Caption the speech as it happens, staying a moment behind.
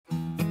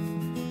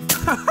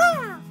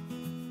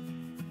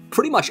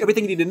Pretty much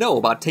everything you need to know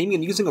about taming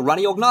and using a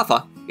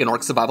Rhyniognatha in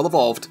ARK Survival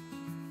Evolved.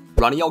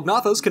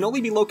 Rhyniognatha's can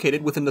only be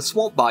located within the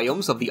swamp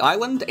biomes of the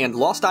Island and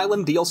Lost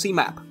Island DLC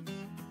map.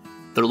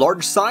 Their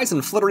large size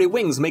and fluttery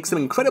wings makes them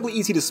incredibly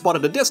easy to spot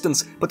at a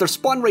distance, but their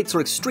spawn rates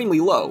are extremely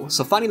low,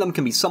 so finding them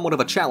can be somewhat of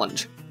a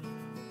challenge.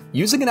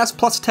 Using an S+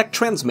 tech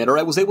transmitter,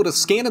 I was able to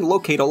scan and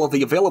locate all of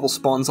the available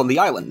spawns on the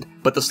island,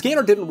 but the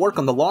scanner didn't work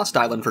on the Lost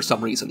Island for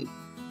some reason.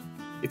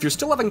 If you're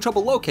still having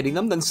trouble locating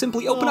them, then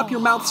simply open up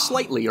your mouth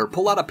slightly or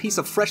pull out a piece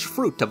of fresh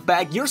fruit to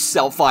bag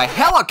yourself a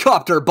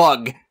helicopter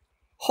bug!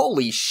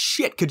 Holy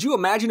shit, could you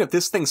imagine if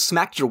this thing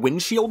smacked your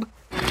windshield?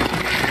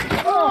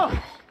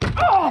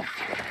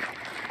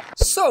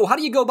 So, how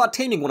do you go about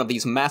taming one of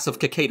these massive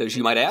cicadas,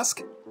 you might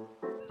ask?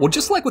 Well,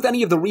 just like with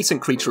any of the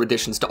recent creature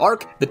additions to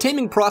ARK, the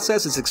taming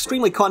process is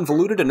extremely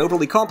convoluted and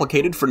overly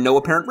complicated for no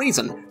apparent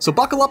reason, so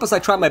buckle up as I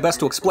try my best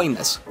to explain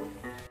this.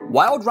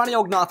 Wild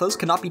Rhyniognatha's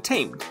cannot be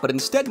tamed, but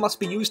instead must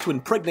be used to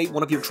impregnate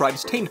one of your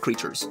tribe's tamed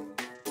creatures.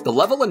 The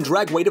level and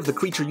drag weight of the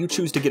creature you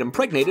choose to get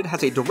impregnated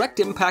has a direct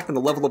impact on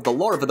the level of the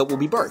larva that will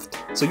be birthed,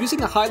 so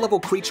using a high-level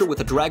creature with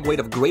a drag weight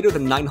of greater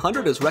than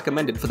 900 is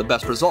recommended for the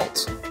best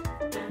results.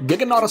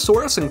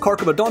 Giganotosaurus and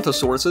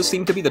Carcharodontosaurus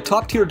seem to be the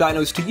top-tier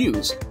dinos to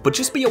use, but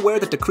just be aware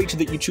that the creature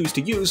that you choose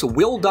to use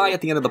will die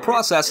at the end of the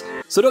process,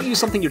 so don't use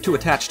something you're too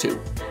attached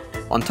to.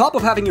 On top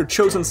of having your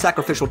chosen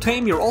sacrificial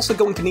tame, you're also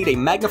going to need a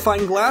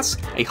magnifying glass,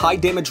 a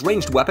high-damage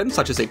ranged weapon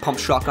such as a pump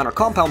shotgun or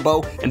compound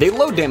bow, and a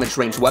low-damage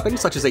ranged weapon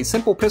such as a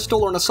simple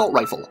pistol or an assault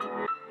rifle.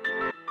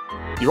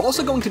 You're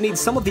also going to need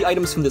some of the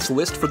items from this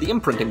list for the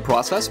imprinting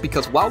process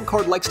because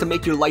Wildcard likes to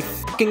make your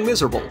life f***ing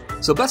miserable,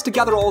 so best to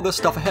gather all this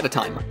stuff ahead of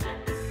time.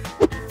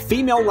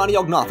 Female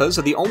Rhyniognatha's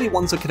are the only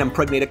ones that can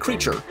impregnate a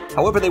creature,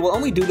 however they will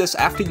only do this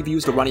after you've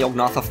used a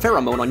Rhyniognatha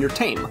pheromone on your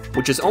tame,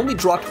 which is only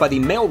dropped by the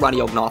male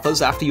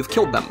Rhyniognatha's after you've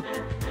killed them.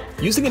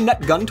 Using a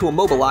net gun to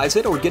immobilize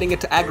it or getting it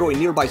to aggro a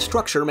nearby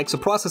structure makes the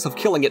process of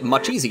killing it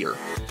much easier.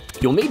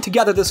 You'll need to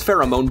gather this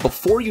pheromone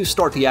before you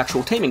start the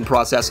actual taming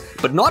process,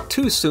 but not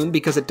too soon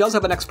because it does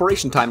have an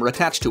expiration timer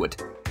attached to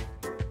it.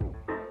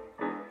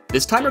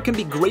 This timer can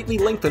be greatly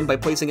lengthened by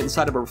placing it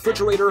inside of a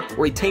refrigerator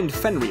or a tamed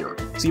Fenrir,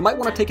 so you might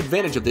want to take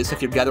advantage of this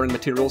if you're gathering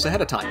materials ahead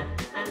of time.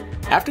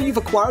 After you've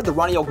acquired the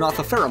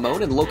Rhyniognatha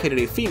pheromone and located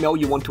a female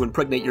you want to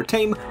impregnate your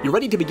tame, you're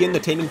ready to begin the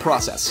taming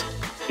process.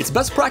 It's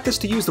best practice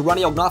to use the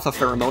Rhyniognatha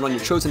pheromone on your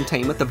chosen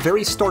tame at the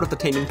very start of the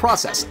taming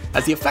process,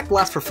 as the effect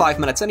lasts for 5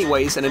 minutes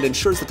anyways and it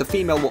ensures that the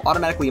female will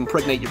automatically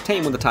impregnate your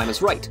tame when the time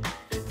is right.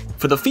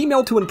 For the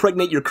female to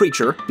impregnate your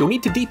creature, you'll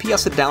need to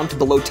DPS it down to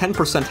below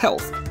 10%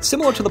 health,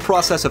 similar to the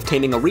process of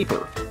taming a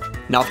Reaper.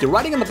 Now if you're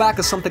riding in the back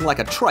of something like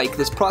a trike,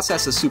 this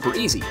process is super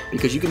easy,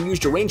 because you can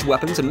use your ranged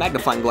weapons and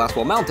magnifying glass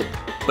while mounted.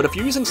 But if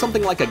you're using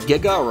something like a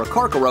Giga or a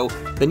Carcharo,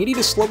 then you need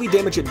to slowly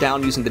damage it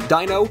down using the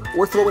dino,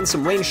 or throw in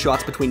some range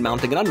shots between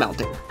mounting and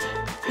unmounting.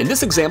 In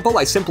this example,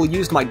 I simply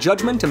used my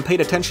judgment and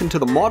paid attention to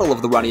the model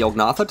of the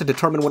Rhyniognatha to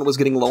determine when it was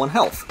getting low on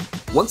health.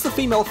 Once the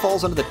female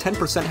falls under the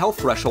 10% health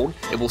threshold,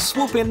 it will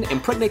swoop in,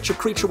 impregnate your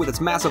creature with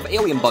its massive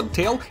alien bug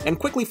tail, and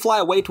quickly fly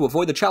away to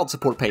avoid the child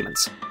support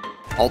payments.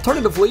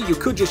 Alternatively, you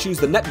could just use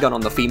the net gun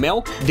on the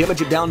female,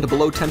 damage it down to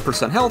below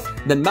 10% health,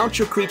 then mount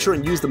your creature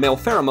and use the male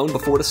pheromone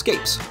before it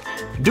escapes.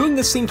 Doing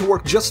this seemed to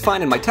work just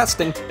fine in my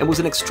testing, and was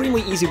an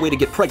extremely easy way to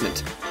get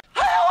pregnant.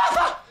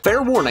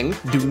 Fair warning,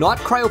 do not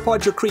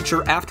cryopod your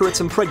creature after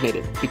it's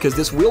impregnated, because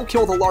this will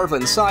kill the larva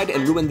inside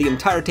and ruin the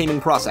entire taming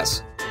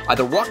process.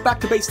 Either walk back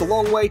to base the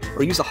long way,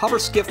 or use a hover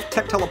skiff,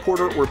 tech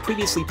teleporter, or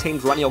previously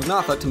tamed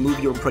Rhyniognatha to move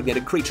your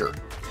impregnated creature.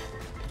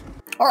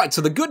 Alright,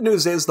 so the good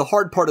news is the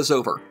hard part is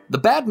over. The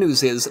bad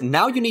news is,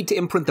 now you need to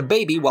imprint the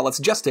baby while it's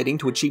gestating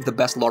to achieve the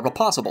best larva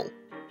possible.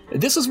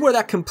 This is where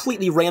that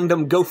completely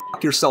random go f***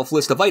 yourself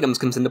list of items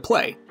comes into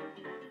play.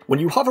 When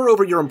you hover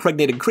over your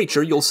impregnated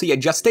creature, you'll see a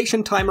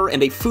gestation timer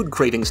and a food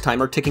cravings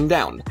timer ticking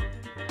down.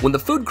 When the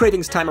food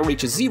cravings timer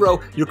reaches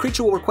 0, your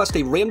creature will request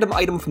a random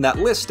item from that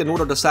list in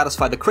order to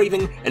satisfy the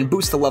craving and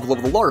boost the level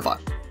of the larva.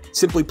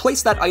 Simply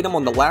place that item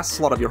on the last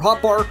slot of your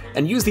hotbar,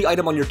 and use the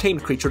item on your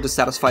tamed creature to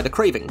satisfy the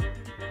craving.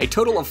 A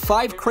total of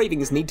 5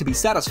 cravings need to be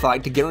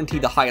satisfied to guarantee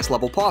the highest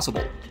level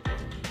possible.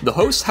 The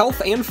host's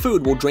health and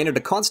food will drain at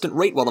a constant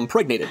rate while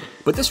impregnated,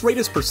 but this rate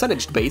is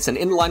percentage-based and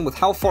in line with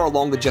how far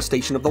along the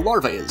gestation of the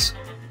larva is.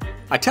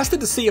 I tested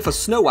to see if a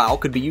snow owl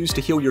could be used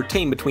to heal your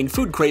tame between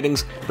food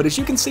cravings, but as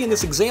you can see in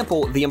this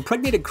example, the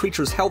impregnated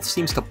creature's health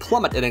seems to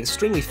plummet at an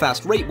extremely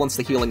fast rate once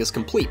the healing is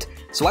complete,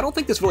 so I don't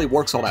think this really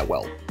works all that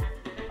well.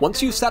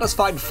 Once you've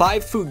satisfied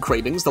 5 food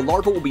cravings, the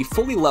larva will be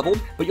fully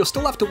leveled, but you'll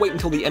still have to wait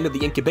until the end of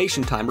the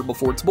incubation timer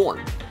before it's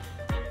born.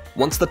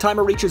 Once the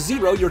timer reaches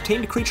 0, your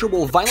tamed creature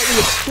will violently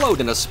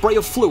explode in a spray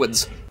of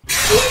fluids.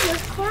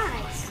 Jesus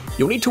Christ.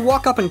 You'll need to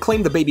walk up and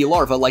claim the baby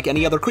larva like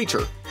any other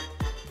creature.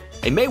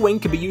 A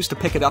Maywing can be used to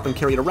pick it up and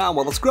carry it around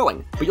while it's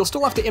growing, but you'll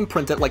still have to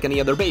imprint it like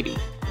any other baby.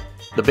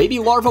 The baby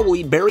larva will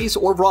eat berries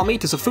or raw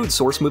meat as a food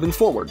source moving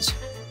forwards.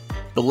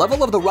 The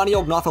level of the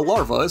Rhyniognatha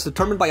larva is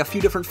determined by a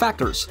few different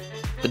factors: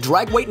 the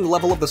drag weight and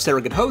level of the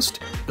surrogate host,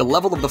 the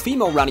level of the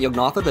female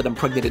Rhyniognatha that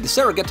impregnated the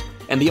surrogate,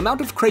 and the amount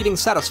of craving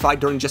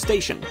satisfied during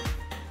gestation.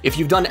 If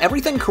you've done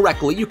everything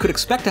correctly, you could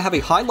expect to have a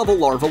high-level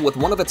larva with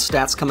one of its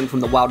stats coming from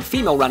the wild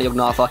female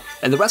Rhyniognatha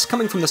and the rest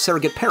coming from the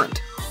surrogate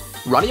parent.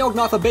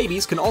 Rhyniognatha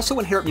babies can also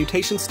inherit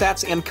mutation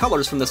stats and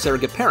colors from the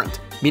surrogate parent,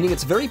 meaning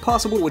it's very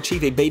possible to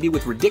achieve a baby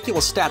with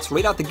ridiculous stats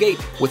right out the gate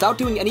without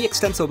doing any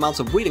extensive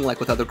amounts of breeding like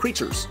with other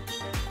creatures.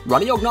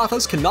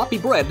 Rhyniognatha's cannot be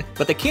bred,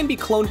 but they can be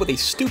cloned with a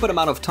stupid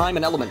amount of time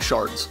and element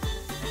shards.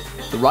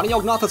 The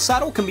Rhyniognatha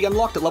saddle can be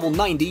unlocked at level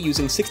 90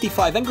 using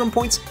 65 engram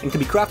points and can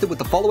be crafted with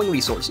the following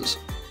resources.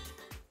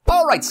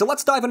 Alright, so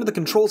let's dive into the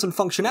controls and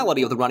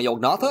functionality of the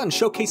Rhyniognatha and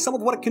showcase some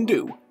of what it can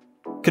do.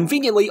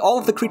 Conveniently, all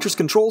of the creature's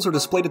controls are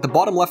displayed at the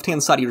bottom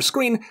left-hand side of your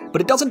screen,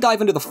 but it doesn't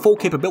dive into the full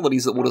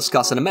capabilities that we'll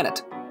discuss in a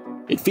minute.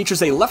 It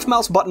features a left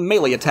mouse button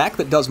melee attack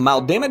that does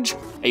mild damage,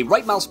 a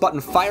right mouse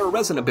button fire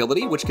resin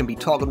ability which can be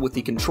toggled with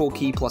the control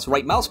key plus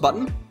right mouse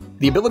button,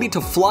 the ability to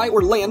fly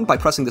or land by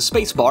pressing the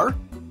space bar,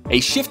 a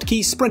shift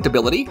key sprint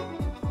ability,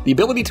 the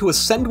ability to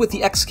ascend with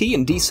the X key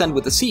and descend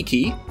with the C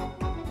key,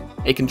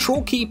 a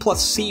control key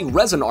plus C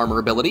resin armor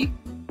ability,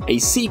 a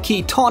C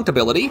key taunt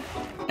ability,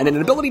 and an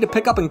ability to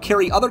pick up and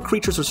carry other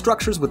creatures or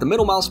structures with the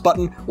middle mouse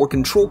button or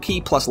control key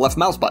plus left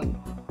mouse button.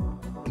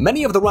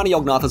 Many of the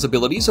Rhyniognatha's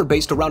abilities are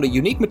based around a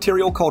unique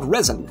material called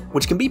resin,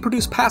 which can be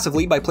produced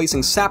passively by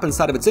placing sap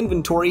inside of its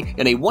inventory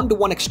in a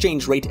 1-to-1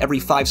 exchange rate every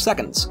 5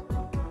 seconds.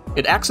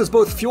 It acts as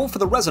both fuel for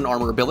the resin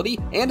armor ability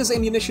and as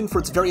ammunition for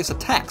its various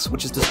attacks,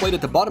 which is displayed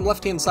at the bottom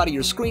left-hand side of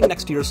your screen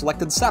next to your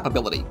selected sap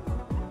ability.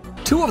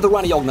 2 of the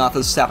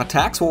Rhyniognatha's sap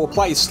attacks will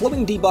apply a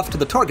slowing debuff to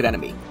the target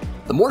enemy.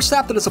 The more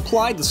sap that is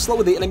applied, the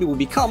slower the enemy will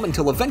become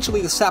until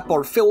eventually the sap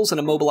bar fills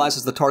and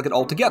immobilizes the target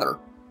altogether.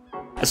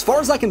 As far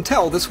as I can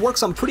tell, this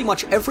works on pretty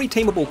much every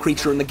tameable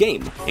creature in the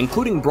game,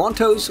 including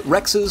Brontos,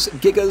 Rexes,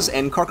 Gigas,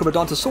 and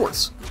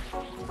Carcharodontosaurus.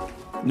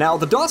 Now,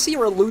 the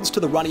dossier alludes to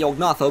the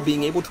Rhyniognatha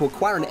being able to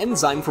acquire an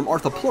enzyme from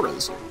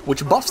Arthropluras,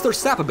 which buffs their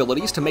sap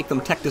abilities to make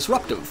them tech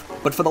disruptive,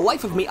 but for the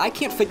life of me I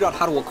can't figure out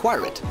how to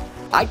acquire it.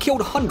 I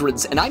killed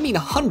hundreds, and I mean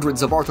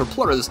hundreds of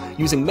Arthropluras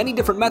using many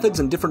different methods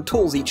and different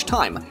tools each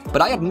time,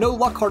 but I had no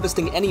luck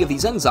harvesting any of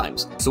these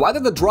enzymes, so either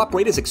the drop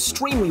rate is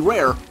extremely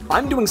rare,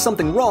 I'm doing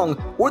something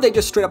wrong, or they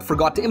just straight up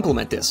forgot to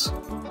implement this.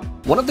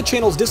 One of the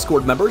channel's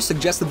Discord members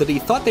suggested that he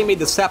thought they made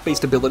the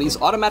sap-based abilities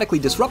automatically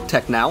disrupt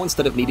tech now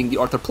instead of needing the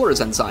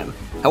Arthropluras enzyme.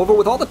 However,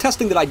 with all the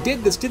testing that I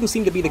did, this didn't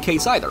seem to be the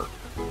case either.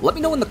 Let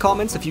me know in the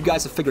comments if you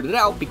guys have figured it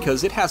out,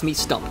 because it has me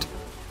stumped.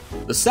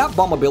 The Sap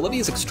Bomb ability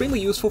is extremely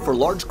useful for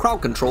large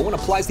crowd control and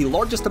applies the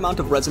largest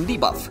amount of resin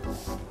debuff.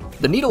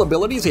 The Needle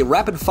ability is a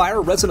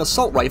rapid-fire resin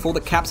assault rifle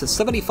that caps at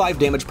 75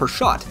 damage per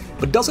shot,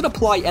 but doesn't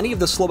apply any of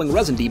the slowing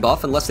resin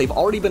debuff unless they've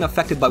already been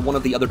affected by one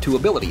of the other 2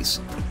 abilities.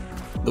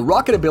 The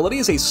Rocket ability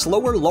is a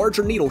slower,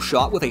 larger needle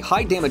shot with a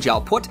high damage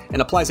output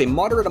and applies a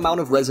moderate amount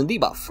of resin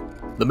debuff.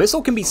 The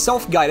missile can be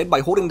self-guided by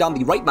holding down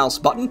the right mouse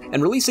button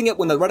and releasing it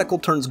when the reticle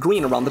turns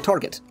green around the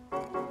target.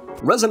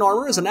 Resin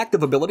Armor is an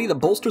active ability that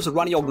bolsters a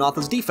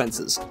Rhyniognatha's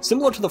defenses,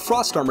 similar to the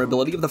Frost Armor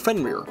ability of the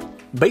Fenrir.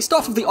 Based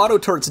off of the auto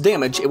turret's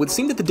damage, it would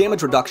seem that the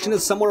damage reduction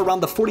is somewhere around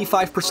the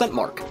 45%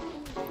 mark.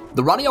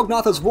 The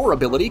Rhyniognatha's Roar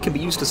ability can be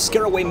used to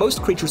scare away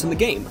most creatures in the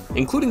game,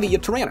 including the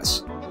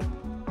Ytyrannus.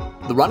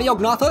 The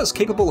Rhyniognatha is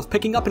capable of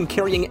picking up and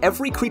carrying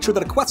every creature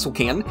that a Quetzal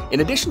can, in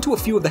addition to a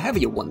few of the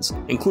heavier ones,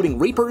 including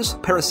Reapers,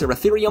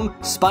 Paraceratherium,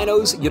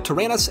 Spinos,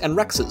 Ytyrannus, and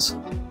Rexes.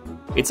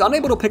 It's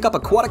unable to pick up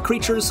aquatic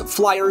creatures,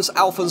 flyers,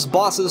 alphas,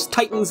 bosses,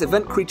 titans,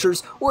 event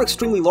creatures, or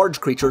extremely large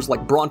creatures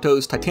like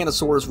Brontos,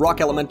 Titanosaurs, rock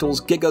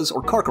elementals, Gigas,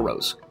 or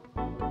Carcharos.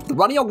 The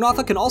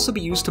Rhyniognatha can also be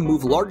used to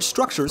move large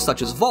structures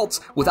such as vaults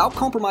without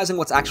compromising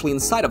what's actually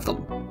inside of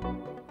them.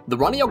 The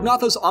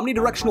Rhyniognatha's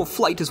omnidirectional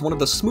flight is one of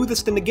the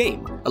smoothest in the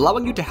game,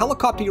 allowing you to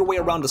helicopter your way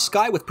around the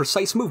sky with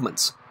precise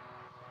movements.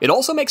 It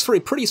also makes for a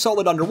pretty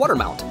solid underwater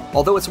mount,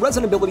 although its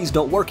resin abilities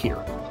don't work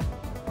here.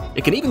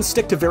 It can even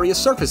stick to various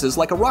surfaces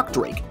like a rock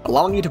drake,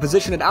 allowing you to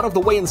position it out of the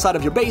way inside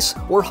of your base,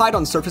 or hide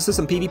on surfaces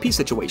in PvP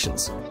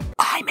situations.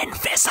 I'm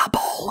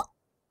invisible!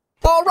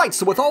 Alright,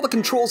 so with all the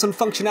controls and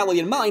functionality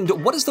in mind,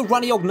 what is the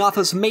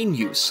Rhyniognatha's main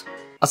use?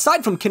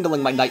 Aside from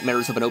kindling my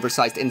nightmares of an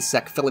oversized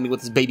insect filling me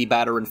with his baby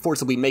batter and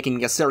forcibly making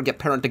me a surrogate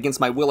parent against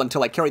my will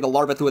until I carry the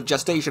larva through a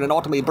gestation and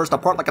ultimately burst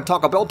apart like a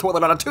Taco Bell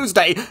toilet on a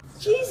Tuesday!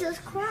 Jesus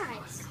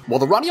Christ. Well,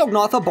 the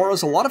Rhyniognatha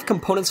borrows a lot of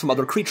components from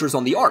other creatures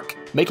on the ARK,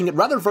 making it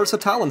rather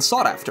versatile and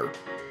sought after.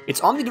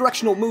 Its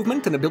omnidirectional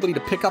movement and ability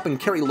to pick up and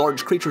carry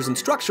large creatures and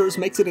structures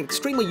makes it an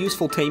extremely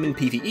useful tame in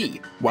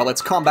PvE, while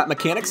its combat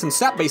mechanics and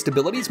sap-based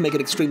abilities make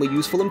it extremely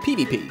useful in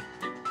PvP.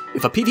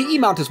 If a PvE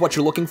mount is what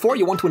you're looking for,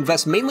 you want to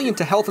invest mainly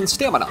into health and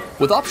stamina,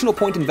 with optional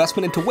point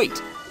investment into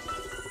weight.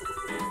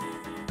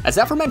 As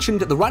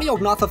aforementioned, the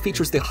Rhyniognatha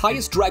features the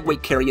highest drag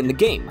weight carry in the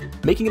game,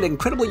 making it an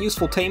incredibly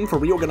useful tame for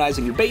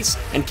reorganizing your base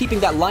and keeping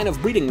that line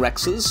of breeding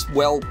Rexes,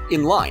 well,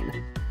 in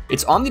line.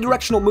 Its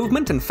omnidirectional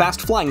movement and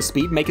fast flying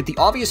speed make it the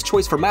obvious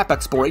choice for map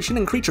exploration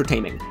and creature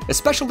taming,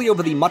 especially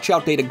over the much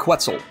outdated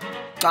Quetzal.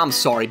 I'm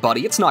sorry,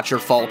 buddy, it's not your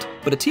fault,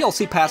 but a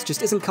TLC pass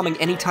just isn't coming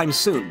anytime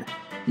soon.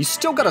 You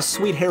still got a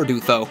sweet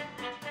hairdo, though.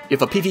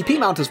 If a PvP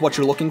mount is what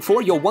you're looking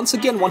for, you'll once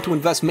again want to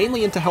invest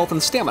mainly into health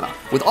and stamina,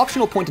 with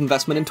optional point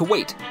investment into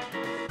weight.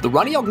 The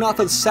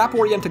Rhyniognatha's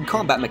sap-oriented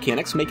combat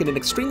mechanics make it an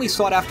extremely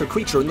sought-after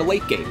creature in the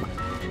late game.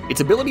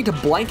 Its ability to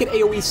blanket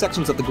AoE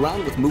sections of the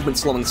ground with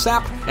movement-slowing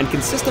sap and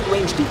consistent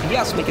range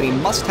DPS make it a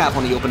must-have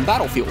on the open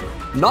battlefield,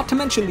 not to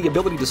mention the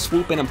ability to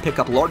swoop in and pick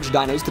up large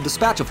dinos to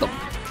dispatch of them.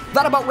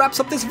 That about wraps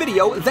up this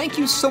video. Thank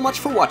you so much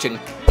for watching.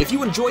 If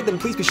you enjoyed, then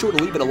please be sure to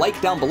leave it a like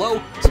down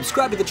below,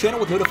 subscribe to the channel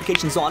with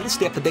notifications on to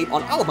stay up to date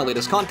on all of my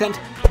latest content,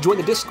 join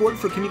the Discord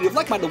for a community of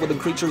like-minded woodland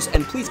creatures,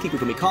 and please keep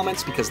leaving me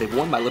comments because they've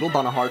won my little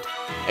Bunneh heart.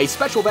 A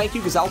special thank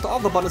you goes out to all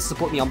the Bunnehs that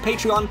support me on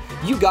Patreon.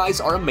 You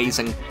guys are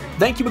amazing.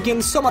 Thank you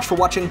again so much for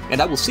watching,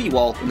 and I will see you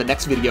all in the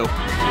next video.